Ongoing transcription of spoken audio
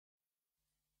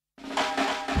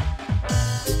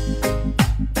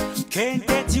Can't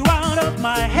get you out of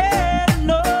my head,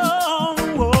 no. Oh,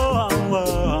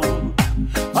 oh,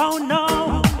 oh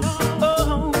no,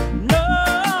 oh no.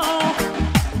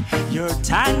 Your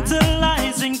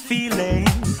tantalizing feeling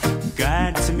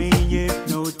got me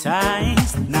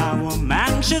hypnotized. Now I'm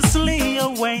anxiously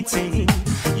awaiting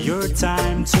your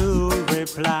time to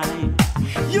reply.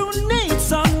 You need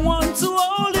someone to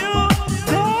hold you,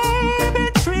 baby,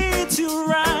 treat you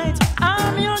right.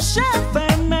 I'm your chef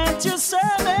and at your service.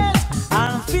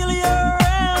 I'll feel your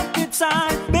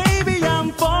appetite. Baby,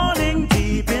 I'm falling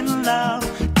deep in love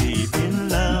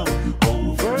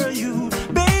over you.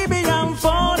 Baby, I'm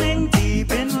falling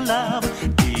deep in love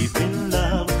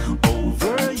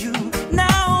over you.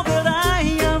 Now that I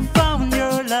have found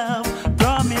your love,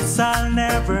 promise I'll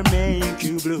never make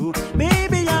you blue.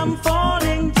 Baby, I'm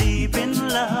falling deep in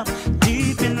love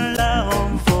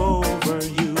over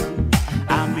you.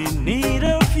 I'm in need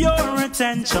of your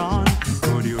attention.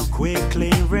 Could you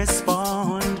quickly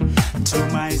respond to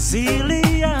my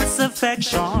zealous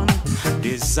affection,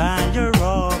 desire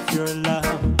of your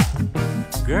love?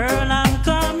 Girl, I'm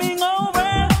coming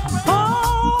over,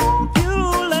 hope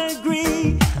you'll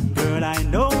agree. Girl, I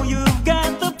know you've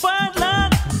got the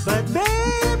padlock, but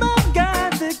babe, I've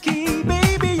got the key.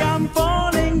 Baby, I'm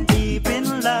falling deep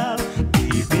in love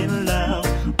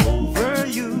over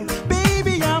you.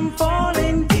 Baby, I'm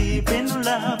falling deep in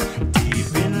love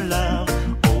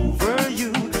over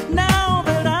you. Now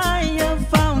that I have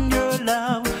found your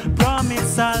love,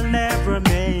 promise I'll never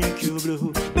make you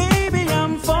blue. Baby,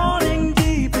 I'm falling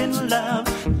deep in love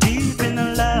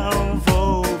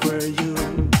over you.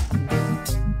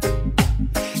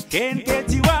 Can't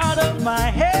get you out of my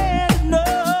head, no.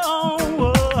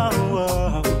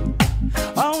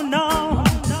 Oh no,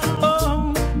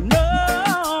 oh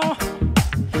no.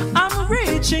 I'm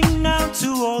reaching out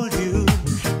to hold you,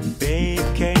 babe.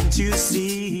 Can't you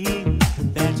see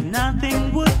that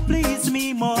nothing would please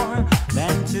me more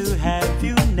than to have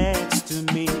you next to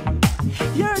me?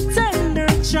 Your tender,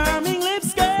 charming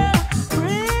lips, girl,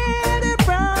 pretty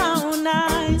brown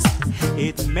eyes.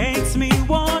 It makes me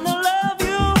wanna love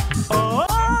you all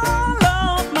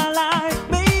of my life.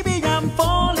 Baby, I'm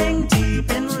falling deep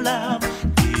in love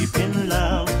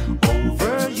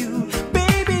over you.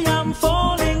 Baby, I'm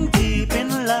falling deep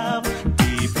in love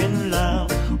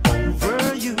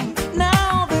over you.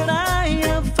 Now that I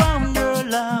have found your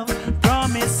love,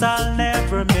 promise I'll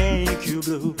never make you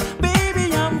blue.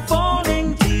 Baby, I'm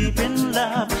falling deep in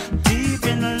love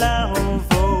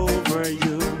over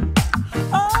you.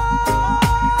 Oh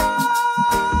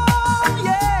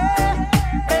yeah,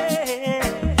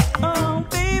 oh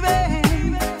baby,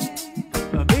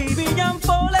 baby, I'm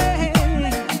falling.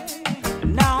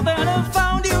 Now that I've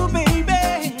found you, baby,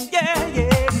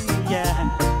 yeah.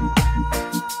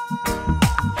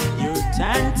 Your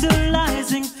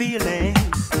tantalizing feeling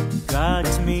got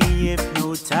me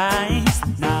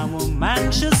hypnotized. Now I'm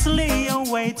anxiously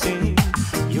awaiting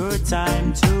your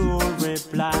time to